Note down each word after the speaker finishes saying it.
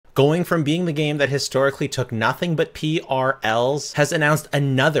Going from being the game that historically took nothing but PRLs, has announced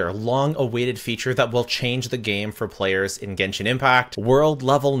another long-awaited feature that will change the game for players in Genshin Impact. World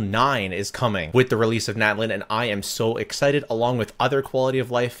Level 9 is coming with the release of Natlan, and I am so excited, along with other quality of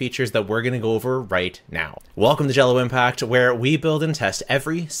life features that we're going to go over right now. Welcome to Jello Impact, where we build and test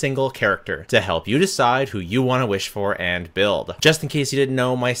every single character to help you decide who you want to wish for and build. Just in case you didn't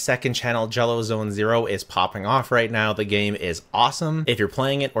know, my second channel, Jello Zone 0, is popping off right now. The game is awesome. If you're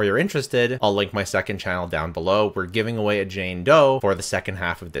playing it or you're interested, I'll link my second channel down below. We're giving away a Jane Doe for the second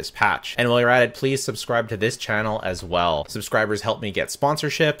half of this patch. And while you're at it, please subscribe to this channel as well. Subscribers help me get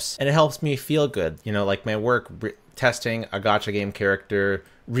sponsorships, and it helps me feel good. You know, like my work testing a gacha game character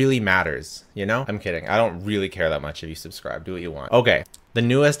really matters, you know? I'm kidding. I don't really care that much if you subscribe. Do what you want. Okay. The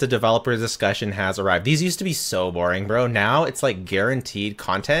newest developer discussion has arrived. These used to be so boring, bro. Now it's like guaranteed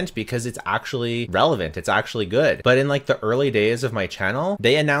content because it's actually relevant. It's actually good. But in like the early days of my channel,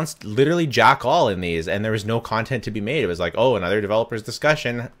 they announced literally jack all in these and there was no content to be made. It was like, oh, another developer's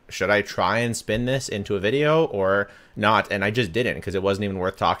discussion. Should I try and spin this into a video or not? And I just didn't because it wasn't even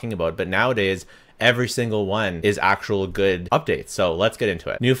worth talking about. But nowadays, every single one is actual good updates. So let's get into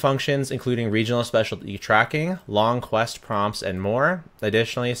it. New functions, including regional specialty tracking, long quest prompts, and more.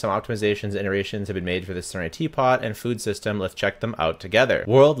 Additionally, some optimizations and iterations have been made for the Shenhe teapot and food system. Let's check them out together.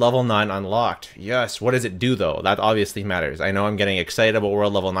 World level 9 unlocked. Yes, what does it do though? That obviously matters. I know I'm getting excited about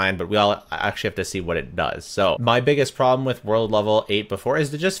world level 9, but we all actually have to see what it does. So my biggest problem with world level 8 before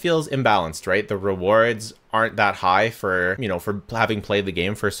is it just feels imbalanced, right? The rewards aren't that high for, you know, for having played the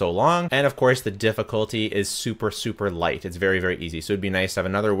game for so long. And of course, the difficulty is super light. It's very easy. So it'd be nice to have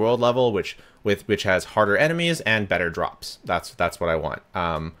another world level which has harder enemies and better drops. That's what I want.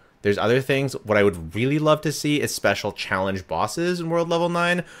 There's other things. What I would really love to see is special challenge bosses in World Level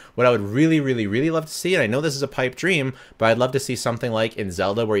 9. What I would really love to see, and I know this is a pipe dream, but I'd love to see something like in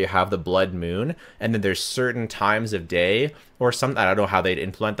Zelda where you have the blood moon, and then there's certain times of day, or some, I don't know how they'd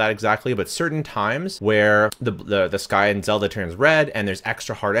implement that exactly, but certain times where the sky in Zelda turns red, and there's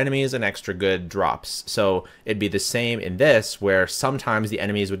extra hard enemies and extra good drops. So it'd be the same in this, where sometimes the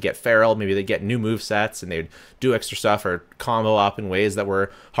enemies would get feral, maybe they'd get new movesets, and they'd do extra stuff or combo up in ways that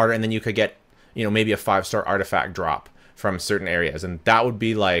were harder, and then you could get, you know, maybe a 5-star artifact drop from certain areas, and that would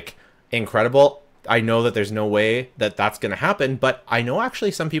be like incredible. I know that there's no way that that's going to happen, but I know actually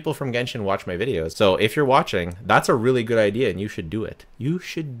some people from Genshin watch my videos. So if you're watching, that's a really good idea and you should do it. You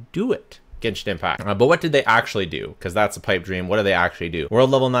should do it. Genshin Impact. But what did they actually do? Because that's a pipe dream. What do they actually do? World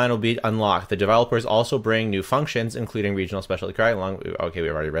level 9 will be unlocked. The developers also bring new functions, including regional specialty cry. Okay,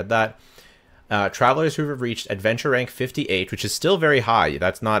 we've already read that. Travelers who have reached adventure rank 58, which is still very high.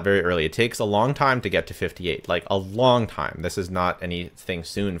 That's not very early. It takes a long time to get to 58, like a long time. This is not anything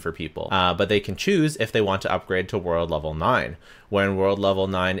soon for people. But they can choose if they want to upgrade to world level 9. When world level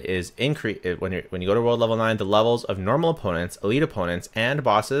 9 is increased, when you go to world level 9, the levels of normal opponents, elite opponents, and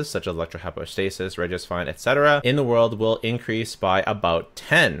bosses such as electrohypostasis, Regisfine, etc. in the world will increase by about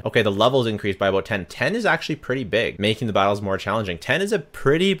 10. Okay, the levels increase by about 10. 10 is actually pretty big, making the battles more challenging. 10 is a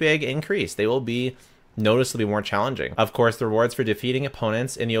pretty big increase. They will be noticeably more challenging. Of course, the rewards for defeating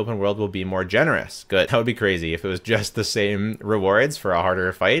opponents in the open world will be more generous. Good. That would be crazy if it was just the same rewards for a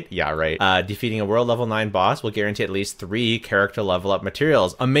harder fight. Yeah, right. Defeating a world level 9 boss will guarantee at least 3 character level up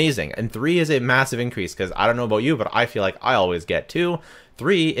materials. Amazing. And 3 is a massive increase because I don't know about you, but I feel like I always get 2.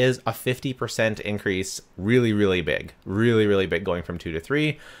 3 is a 50% increase. Really big. Really big going from 2 to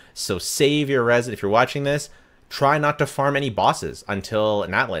 3. So save your resin if you're watching this. Try not to farm any bosses until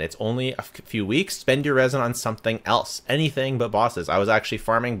Natlan. It's only a few weeks. Spend your resin on something else. Anything but bosses. I was actually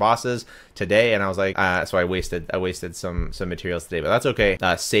farming bosses today and I was like, so I wasted some materials today, but that's okay.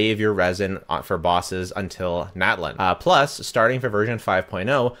 Save your resin for bosses until Natlan. Plus, starting for version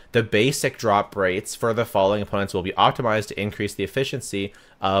 5.0, the basic drop rates for the following opponents will be optimized to increase the efficiency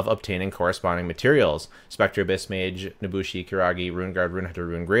of obtaining corresponding materials. Spectre, Abyss Mage, Nobushi, Kiragi, Rune Guard, Rune Hunter,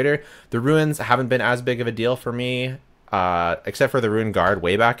 Rune Grader. The runes haven't been as big of a deal for me, except for the Rune Guard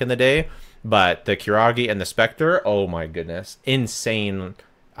way back in the day. But the Kiragi and the Spectre, oh my goodness. Insane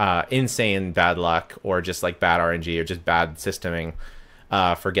bad luck, or just like bad RNG, or just bad systeming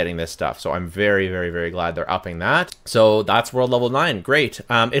for getting this stuff. So I'm very glad they're upping that. So that's world level 9. Great.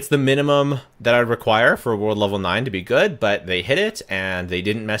 It's the minimum that I require for world level 9 to be good, but they hit it and they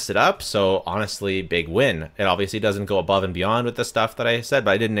didn't mess it up. So honestly, big win. It obviously doesn't go above and beyond with the stuff that I said,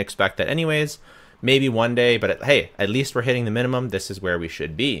 but I didn't expect that anyways. Maybe one day, but hey, at least we're hitting the minimum. This is where we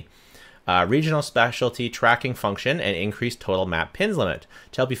should be. Regional specialty tracking function and increased total map pins limit.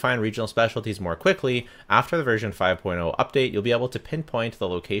 To help you find regional specialties more quickly, after the version 5.0 update, you'll be able to pinpoint the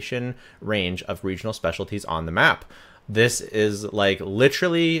location range of regional specialties on the map. This is like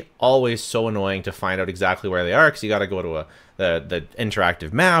literally always so annoying to find out exactly where they are, because you got to go to the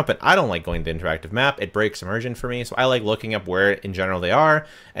interactive map, and I don't like going to the interactive map. It breaks immersion for me, so I like looking up where in general they are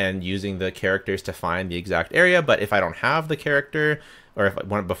and using the characters to find the exact area. But if I don't have the character, or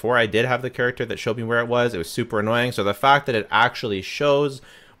if before I did have the character that showed me where it was super annoying. So the fact that it actually shows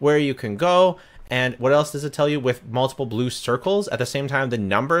where you can go, and what else does it tell you? With multiple blue circles at the same time, the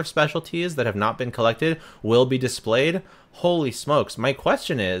number of specialties that have not been collected will be displayed. Holy smokes. My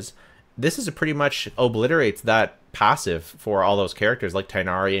question is, this is pretty much obliterates that passive for all those characters like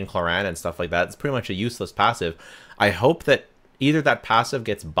Tainari and Cloran and stuff like that. It's pretty much a useless passive. I hope that either that passive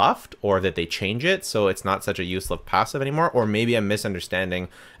gets buffed or that they change it so it's not such a useless passive anymore, or maybe I'm misunderstanding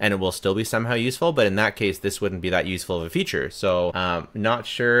and it will still be somehow useful, but in that case this wouldn't be that useful of a feature. So not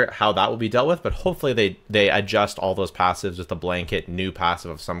sure how that will be dealt with, but hopefully they adjust all those passives with a blanket new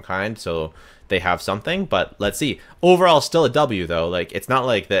passive of some kind so they have something. But let's see. Overall still a W though. Like, it's not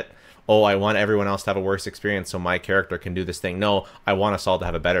like that, oh, I want everyone else to have a worse experience so my character can do this thing. No, I want us all to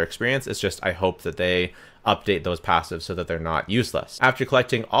have a better experience. It's just I hope that they update those passives so that they're not useless. After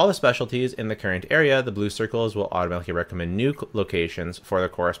collecting all the specialties in the current area, the blue circles will automatically recommend new locations for the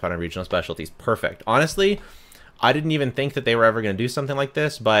corresponding regional specialties. Perfect. Honestly, I didn't even think that they were ever going to do something like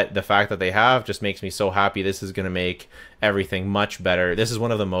this, but the fact that they have just makes me so happy. This is going to make everything much better. This is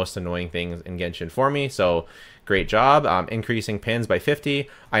one of the most annoying things in Genshin for me, so great job. Increasing pins by 50.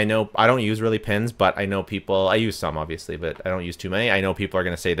 I know I don't use really pins, but I know people, I use some obviously, but I don't use too many. I know people are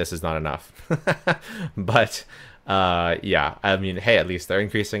going to say this is not enough. But yeah, I mean, hey, at least they're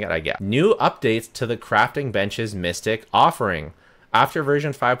increasing it, I guess. New updates to the crafting benches mystic offering. After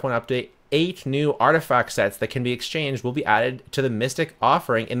version 5.0 update, 8 new artifact sets that can be exchanged will be added to the mystic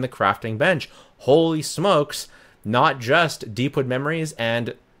offering in the crafting bench. Holy smokes, not just Deepwood Memories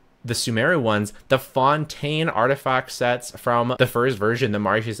and the Sumeru ones, the Fontaine artifact sets from the first version, the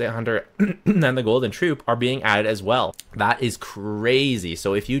Marishise Hunter and the Golden Troop, are being added as well. That is crazy.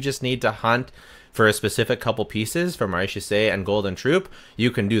 So if you just need to hunt for a specific couple pieces for Marishise and Golden Troop, you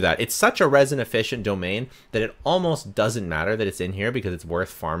can do that. It's such a resin efficient domain that it almost doesn't matter that it's in here because it's worth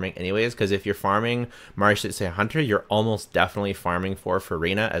farming anyways, because if you're farming Marishise Hunter, you're almost definitely farming for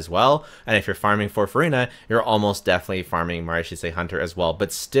Farina as well, and if you're farming for Farina, you're almost definitely farming Marishise Hunter as well.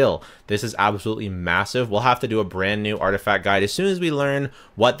 But still, this is absolutely massive. We'll have to do a brand new artifact guide as soon as we learn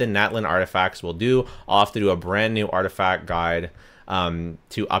what the Natlan artifacts will do. I'll have to do a brand new artifact guide to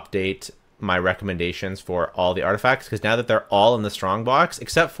update my recommendations for all the artifacts, because now that they're all in the strongbox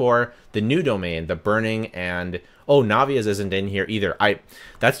except for the new domain, the burning, and oh, Navia's isn't in here either.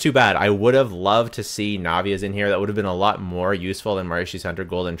 That's too bad. I would have loved to see Navia's in here. That would have been a lot more useful than Marishise Hunter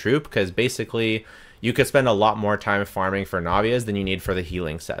Golden Troop, because basically you could spend a lot more time farming for Navia's than you need for the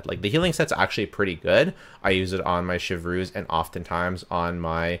healing set. Like, the healing set's actually pretty good. I use it on my Chevreuse and oftentimes on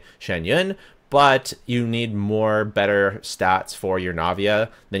my Shenyun, but you need better stats for your Navia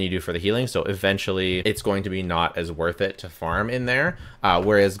than you do for the healing. So eventually it's going to be not as worth it to farm in there.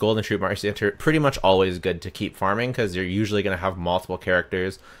 Whereas Golden Troop, Marishise Hunter, pretty much always good to keep farming because you're usually going to have multiple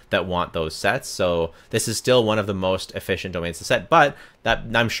characters that want those sets. So this is still one of the most efficient domains to set, but that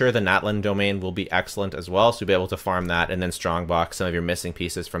I'm sure the Natlan domain will be excellent as well. So you'll be able to farm that and then strongbox some of your missing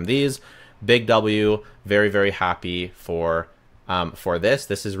pieces from these. Big W, very, very happy for this.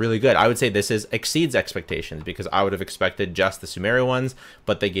 This is really good. I would say this exceeds expectations because I would have expected just the Sumeru ones,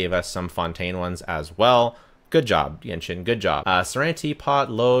 but they gave us some Fontaine ones as well. Good job, Genshin. Good job. Serenity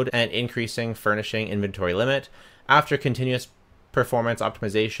Pot load and increasing furnishing inventory limit. After continuous performance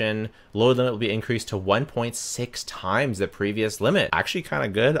optimization, load limit will be increased to 1.6 times the previous limit. Actually kind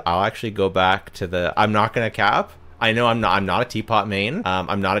of good. I'll actually go back to the, I'm not going to cap. I know I'm not a teapot main.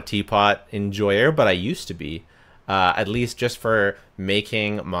 I'm not a teapot enjoyer, but I used to be. At least just for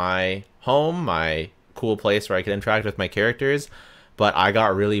making my home, my cool place where I could interact with my characters. But I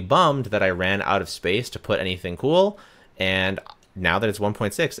got really bummed that I ran out of space to put anything cool. And now that it's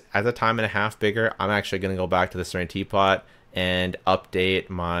 1.6, as a time and a half bigger, I'm actually going to go back to the Serenity Teapot and update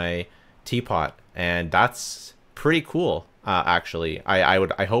my teapot. And that's pretty cool, actually.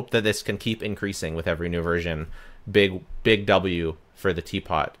 I hope that this can keep increasing with every new version. Big W for the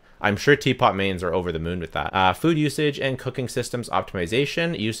teapot. I'm sure teapot mains are over the moon with that. Food usage and cooking systems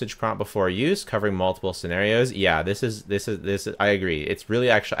optimization, usage prompt before use, covering multiple scenarios. Yeah, this is I agree. It's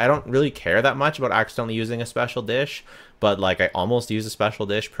really actually, I don't really care that much about accidentally using a special dish, but like I almost use a special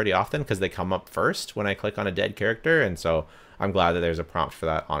dish pretty often because they come up first when I click on a dead character, and so I'm glad that there's a prompt for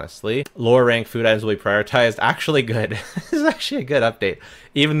that, honestly. Lower rank food items will be prioritized. Actually good. This is actually a good update.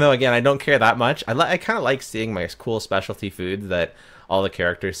 Even though, again, I don't care that much. I kind of like seeing my cool specialty foods that all the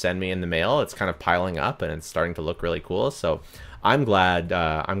characters send me in the mail. It's kind of piling up and it's starting to look really cool. So I'm glad.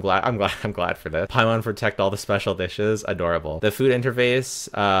 I'm glad for this. Paimon protect all the special dishes. Adorable. The food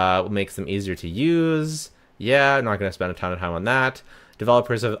interface makes them easier to use. Yeah, I'm not going to spend a ton of time on that.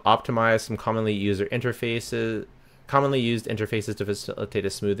 Developers have optimized some commonly used interfaces to facilitate a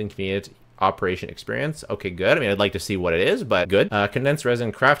smooth and convenient operation experience. Okay, good. I mean, I'd like to see what it is, but good. Condensed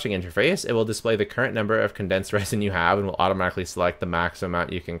resin crafting interface. It will display the current number of condensed resin you have and will automatically select the maximum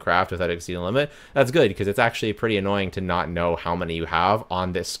amount you can craft without exceeding the limit. That's good because it's actually pretty annoying to not know how many you have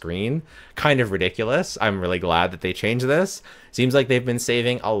on this screen. Kind of ridiculous. I'm really glad that they changed this. Seems like they've been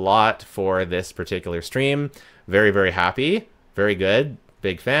saving a lot for this particular stream. Very, very happy. Very good.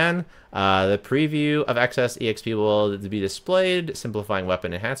 Big fan. The preview of excess EXP will be displayed, simplifying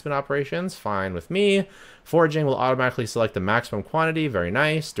weapon enhancement operations. Fine with me. Foraging will automatically select the maximum quantity. Very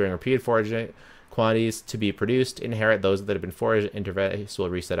nice. During repeated foraging, quantities to be produced inherit those that have been foraged. Interface will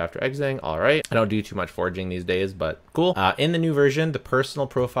reset after exiting. All right. I don't do too much foraging these days, but cool. In the new version, the personal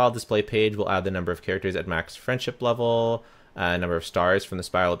profile display page will add the number of characters at max friendship level. Number of stars from the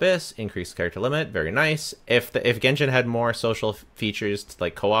Spiral Abyss, increased character limit, very nice. If Genshin had more social features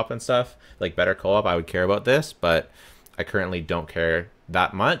like co-op and stuff, like better co-op, I would care about this, but I currently don't care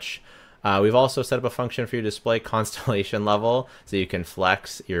that much. We've also set up a function for you to display constellation level, so you can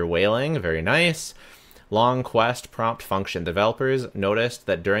flex your whaling, very nice. Long quest prompt function. Developers noticed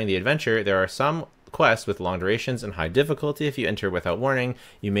that during the adventure, there are some quests with long durations and high difficulty. If you enter without warning,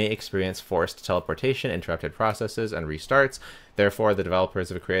 you may experience forced teleportation, interrupted processes, and restarts. Therefore, the developers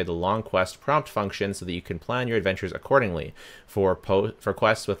have created the long quest prompt function so that you can plan your adventures accordingly. For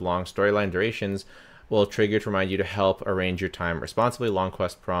quests with long storyline durations, will trigger to remind you to help arrange your time responsibly. Long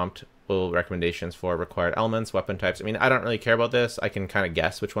quest prompt will recommendations for required elements, weapon types. I mean, I don't really care about this. I can kind of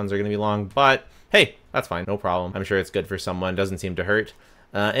guess which ones are going to be long, but hey, that's fine. No problem. I'm sure it's good for someone. Doesn't seem to hurt.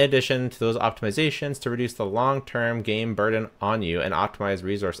 In addition to those optimizations, to reduce the long-term game burden on you and optimize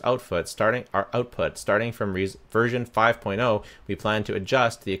resource output, starting from version 5.0, we plan to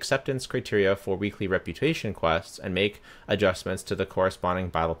adjust the acceptance criteria for weekly reputation quests and make adjustments to the corresponding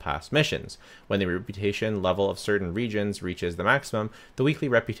battle pass missions. When the reputation level of certain regions reaches the maximum, the weekly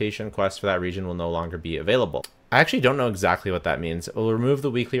reputation quest for that region will no longer be available. I actually don't know exactly what that means. It will remove the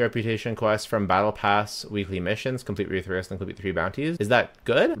weekly reputation quest from Battle Pass weekly missions, complete Wreath and complete 3 bounties. Is that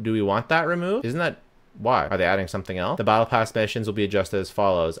good? Do we want that removed? Isn't that... Why? Are they adding something else? The Battle Pass missions will be adjusted as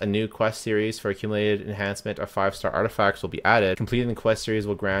follows. A new quest series for accumulated enhancement of 5-star artifacts will be added. Completing the quest series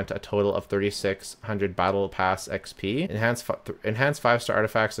will grant a total of 3,600 Battle Pass XP. Enhance 5-star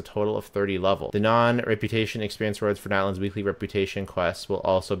artifacts a total of 30 level. The non-reputation experience rewards for Natlan's weekly reputation quests will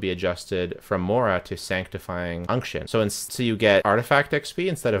also be adjusted from Mora to Sanctifying Unction. So you get artifact XP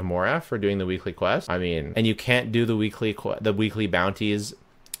instead of Mora for doing the weekly quest. I mean, and you can't do the weekly bounties.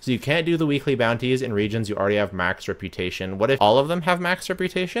 So you can't do the weekly bounties in regions you already have max reputation. What if all of them have max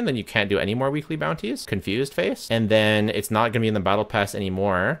reputation? Then you can't do any more weekly bounties? Confused face. And then it's not going to be in the battle pass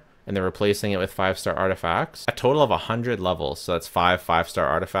anymore. And they're replacing it with 5-star artifacts. A total of 100 levels. So that's 5-star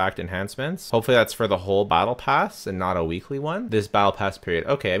artifact enhancements. Hopefully that's for the whole battle pass and not a weekly one. This battle pass period.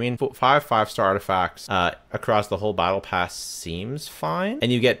 Okay, I mean, 5-star artifacts across the whole battle pass seems fine.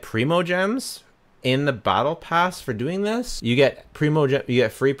 And you get primo gems in the battle pass for doing this. You get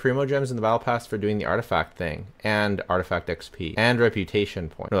free primo gems in the battle pass for doing the artifact thing, and artifact XP and reputation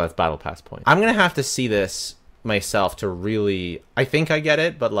point. No, that's battle pass point. I'm gonna have to see this myself to really... I think I get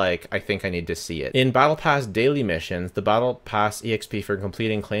it, but like I think I need to see it. In battle pass daily missions, the battle pass EXP for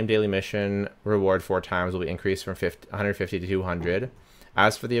completing claim daily mission reward 4 times will be increased from 150 to 200.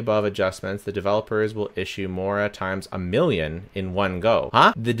 As for the above adjustments, the developers will issue Mora times 1,000,000 in one go.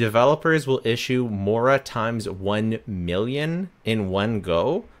 Huh? The developers will issue Mora times 1,000,000 in one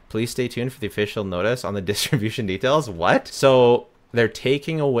go? Please stay tuned for the official notice on the distribution details. What? So they're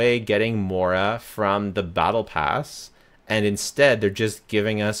taking away getting Mora from the battle pass, and instead they're just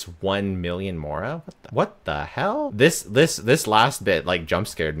giving us 1,000,000 Mora? What the hell? This last bit like jump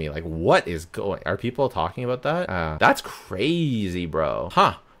scared me. Like, what is going... Are people talking about that? That's crazy, bro.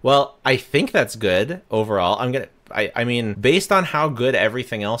 Huh. Well, I think that's good overall. I mean, based on how good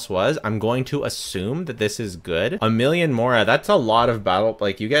everything else was, I'm going to assume that this is good. 1,000,000 Mora, that's a lot of battle...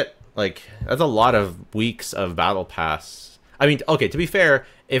 Like, you get... Like, that's a lot of weeks of battle pass. I mean, okay, to be fair,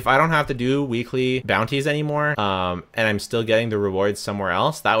 if I don't have to do weekly bounties anymore, and I'm still getting the rewards somewhere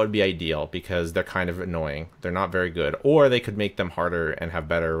else, that would be ideal because they're kind of annoying. They're not very good. Or they could make them harder and have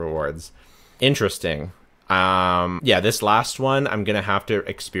better rewards. Interesting. Yeah, this last one I'm going to have to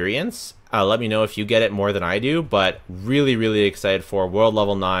experience. Let me know if you get it more than I do, but really, really excited for World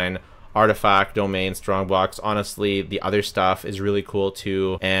Level 9. artifact, domain, strongbox. Honestly, the other stuff is really cool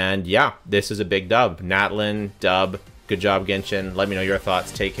too. And yeah, this is a big dub. Natlan, dub. Good job, Genshin. Let me know your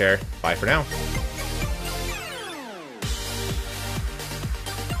thoughts. Take care. Bye for now.